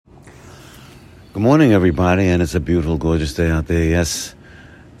Good morning, everybody, and it's a beautiful, gorgeous day out there. Yes,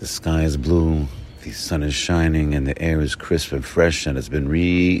 the sky is blue, the sun is shining, and the air is crisp and fresh, and it's been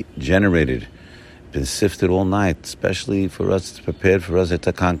regenerated, been sifted all night, especially for us. It's prepared for us. It's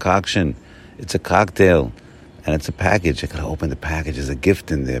a concoction. It's a cocktail, and it's a package. You gotta open the package. There's a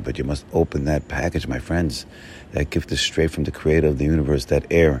gift in there, but you must open that package, my friends. That gift is straight from the creator of the universe, that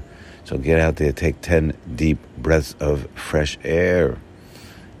air. So get out there, take 10 deep breaths of fresh air.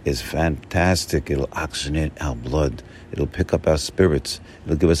 Is fantastic. It'll oxygenate our blood. It'll pick up our spirits.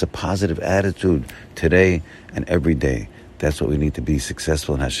 It'll give us a positive attitude today and every day. That's what we need to be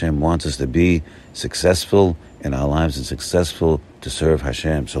successful. And Hashem wants us to be successful in our lives and successful to serve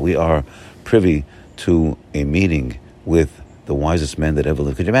Hashem. So we are privy to a meeting with the wisest man that ever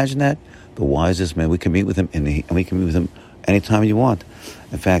lived. Could you imagine that? The wisest man. We can meet with him and we can meet with him anytime you want.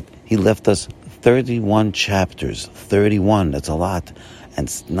 In fact, he left us 31 chapters. 31, that's a lot. And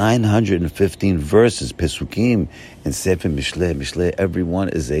 915 verses, Pesukim, in Sefer Mishlei. Mishlei, every one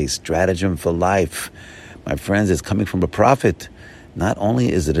is a stratagem for life. My friends, it's coming from a prophet. Not only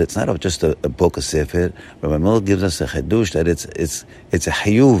is it's not just a book of Sefer, Rabbi Miller gives us a chedush that it's a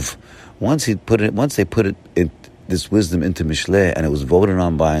hayuv. Once they put this wisdom into Mishlei, and it was voted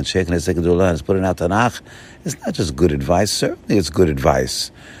on by and Sheikh Nesek Gedolah, and it's put in our Tanakh, it's not just good advice. Certainly it's good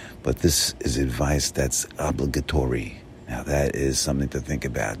advice. But this is advice that's obligatory. Now, that is something to think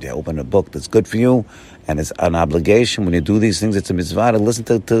about. You open a book that's good for you, and it's an obligation. When you do these things, it's a mitzvah to listen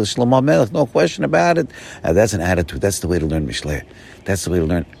to Shlomo Melech, no question about it. And that's an attitude. That's the way to learn Mishlei. That's the way to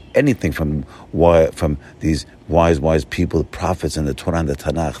learn anything from these wise people, the prophets, and the Torah and the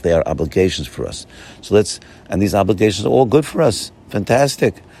Tanakh. They are obligations for us. And these obligations are all good for us.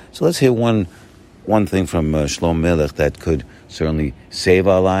 Fantastic. So let's hear one thing from Shlomo Melech that could certainly save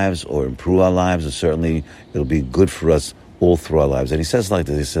our lives or improve our lives, or certainly it'll be good for us all through our lives. And he says like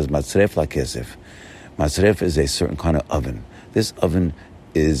this, he says, Matzref la kesef. Matzref is a certain kind of oven. This oven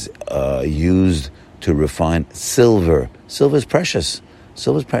is used to refine silver. Silver is precious.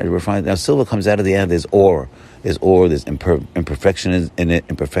 Silver is refined. Now, silver comes out of the air. There's ore. There's imperfections in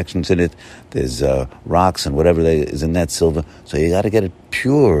it. There's rocks and whatever is in that silver. So you got to get it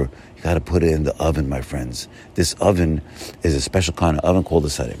pure. You got to put it in the oven, my friends. This oven is a special kind of oven called the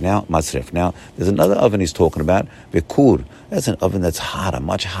sarif. Now, matzref. Now, there's another oven he's talking about, bekur. That's an oven that's hot, a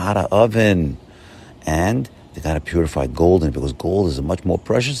much hotter oven. And they got to purify gold in it, because gold is much more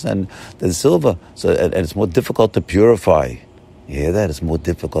precious than silver. So, and it's more difficult to purify. You hear that? It's more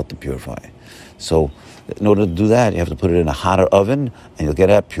difficult to purify. So, in order to do that, you have to put it in a hotter oven, and you'll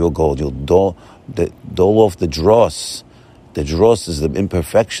get out pure gold. You'll dole off the dross. The dross is the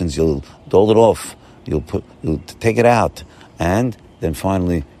imperfections. You'll dole it off. You'll take it out, and then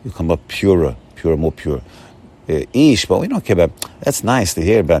finally you come up more pure. But we don't care about. That's nice to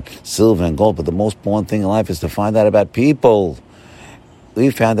hear about silver and gold, but the most important thing in life is to find out about people. We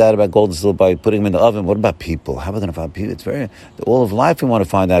found out about gold and silver by putting them in the oven. What about people? How are we going to find people? It's all of life we want to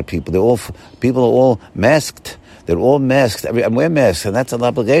find out people. People are all masked. They're all masked. And we're masked, and that's an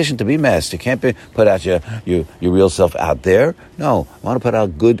obligation to be masked. You can't put out your real self out there. No, I want to put out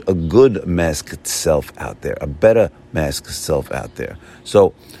a good masked self out there, a better masked self out there.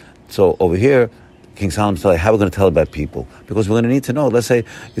 So over here, King Solomon's telling you how we're going to tell about people, because we're going to need to know. Let's say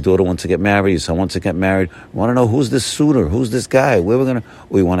your daughter wants to get married, your son wants to get married. We want to know who's this suitor, who's this guy. We want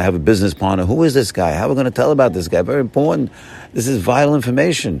to have a business partner. Who is this guy? How are we going to tell about this guy? Very important. This is vital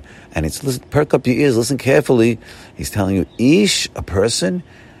information, and perk up your ears, listen carefully. He's telling you, ish, a person,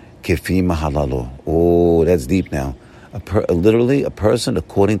 kifi mahalalo. Oh, that's deep now. Literally, a person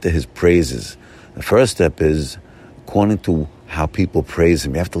according to his praises. The first step is according to how people praise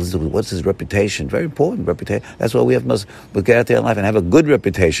him. You have to listen to what's his reputation. Very important, reputation. That's why we'll get out there in life and have a good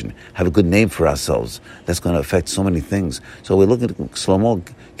reputation, have a good name for ourselves. That's going to affect so many things. So we're looking at Shlomo.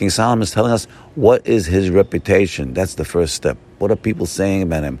 King Solomon is telling us what is his reputation. That's the first step. What are people saying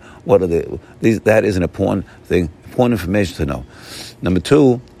about him? That is an important thing, important information to know. Number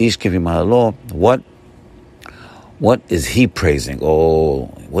two, ish kivi mahalo. What is he praising? Oh,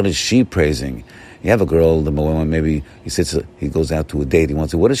 what is she praising? You have a girl, the one, maybe he goes out to a date. He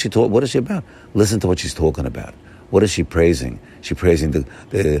wants to. What is she about? Listen to what she's talking about. What is she praising? She's praising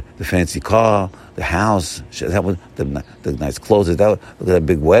the fancy car, the house, the nice clothes. Look at that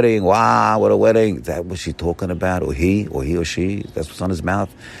big wedding. Wow, what a wedding! Is that what she's talking about? Or he or she? That's what's on his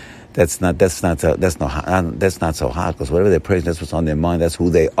mouth. That's not so hot, because whatever they're praising, that's what's on their mind. That's who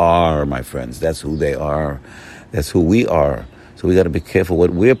they are, my friends. That's who they are. That's who we are. So we got to be careful what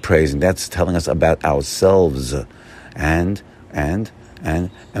we're praising. That's telling us about ourselves, and you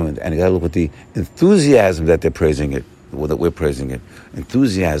got to look at the enthusiasm that they're praising it. that we're praising it.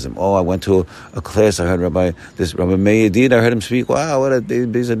 Enthusiasm. Oh, I went to a class. I heard Rabbi Meir Yedid. I heard him speak. Wow,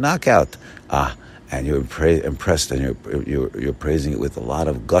 he's a knockout. And you're impressed, and you're praising it with a lot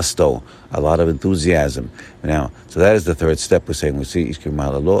of gusto, a lot of enthusiasm. Now, so that is the third step. We're saying we see Ishkim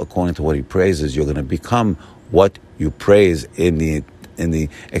Malalo, according to what he praises, you're going to become what you praise in the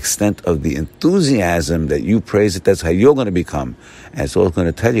extent of the enthusiasm that you praise it. That's how you're going to become. And so it's going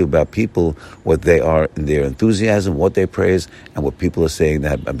to tell you about people, what they are in their enthusiasm, what they praise, and what people are saying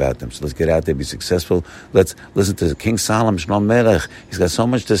that about them. So let's get out there, be successful. Let's listen to King Solomon, Shlomo Melech. He's got so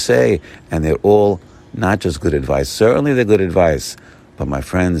much to say, and they're all not just good advice. Certainly they're good advice, but my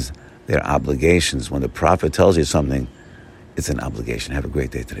friends, they're obligations. When the prophet tells you something, it's an obligation. Have a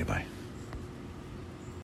great day today. Bye.